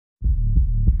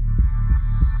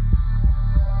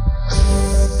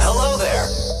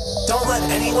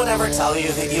anyone ever tell you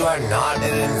that you are not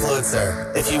an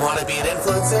influencer? If you want to be an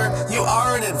influencer, you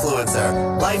are an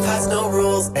influencer. Life has no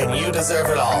rules, and you deserve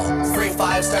it all. Free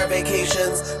 5-star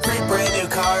vacations, free brand new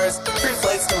cars, free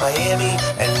flights to Miami,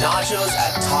 and nachos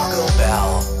at Taco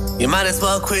Bell. You might as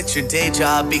well quit your day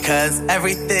job because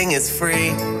everything is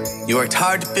free. You worked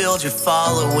hard to build your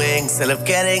following instead of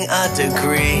getting a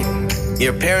degree.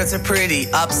 Your parents are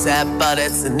pretty upset, but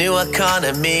it's a new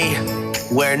economy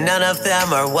where none of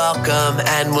them are welcome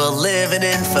and will live in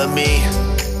infamy.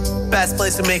 Best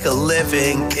place to make a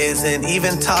living isn't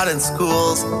even taught in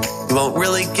schools. You won't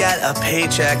really get a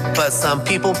paycheck, but some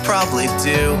people probably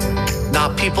do.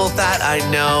 Not people that I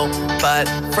know, but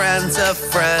friends of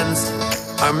friends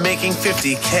are making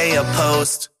 50K a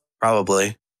post,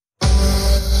 probably.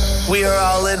 We are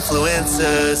all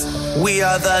influencers, we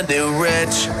are the new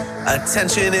rich.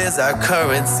 Attention is our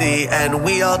currency and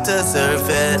we all deserve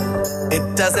it.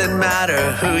 It doesn't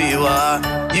matter who you are,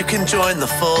 you can join the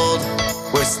fold.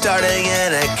 We're starting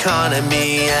an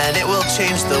economy and it will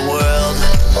change the world.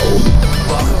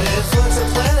 Welcome to Influencer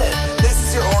Planet. This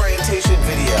is your orientation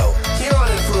video. Here on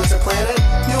Influencer Planet,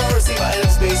 you'll receive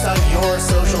items based on your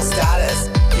social status.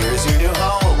 Here's your new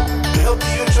home. We hope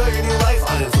that you enjoy your new life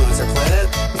on Influencer Planet.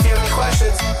 If you have any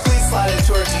questions, please slide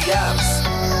into our DMs.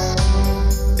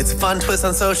 It's a fun twist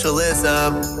on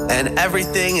socialism, and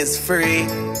everything is free.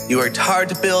 You worked hard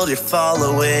to build your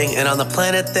following, and on the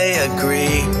planet they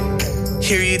agree.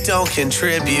 Here you don't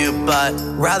contribute, but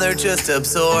rather just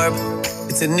absorb.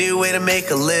 It's a new way to make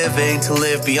a living, to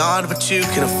live beyond what you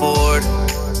can afford.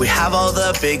 We have all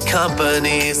the big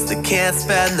companies that can't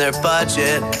spend their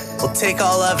budget. We'll take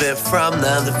all of it from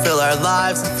them to fill our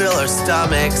lives and fill our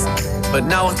stomachs. But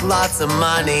not with lots of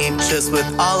money, just with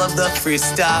all of the free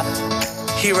stuff.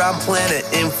 Here on Planet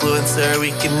Influencer,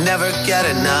 we can never get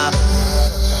enough.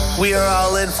 We are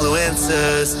all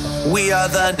influencers, we are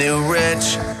the new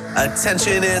rich.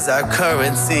 Attention is our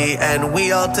currency and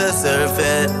we all deserve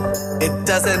it. It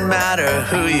doesn't matter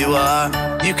who you are,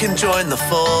 you can join the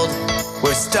fold.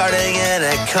 We're starting an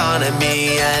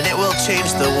economy and it will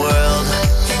change the world.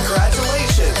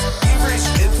 Congratulations, you've reached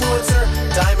Influencer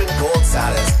Diamond Gold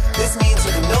status. This means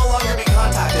you can no longer be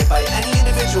contacted by any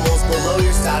individuals below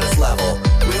your status level.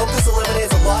 We hope this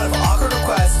eliminates a lot of awkward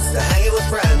requests to hang out with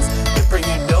friends that bring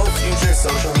you no future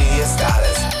social media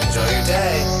status. Enjoy your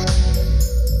day.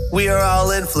 We are all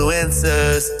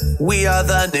influencers, we are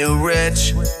the new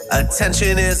rich.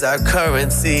 Attention is our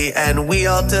currency and we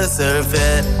all deserve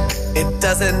it. It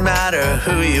doesn't matter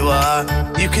who you are,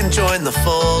 you can join the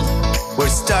fold. We're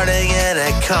starting an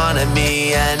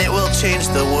economy and it will change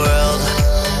the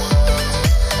world.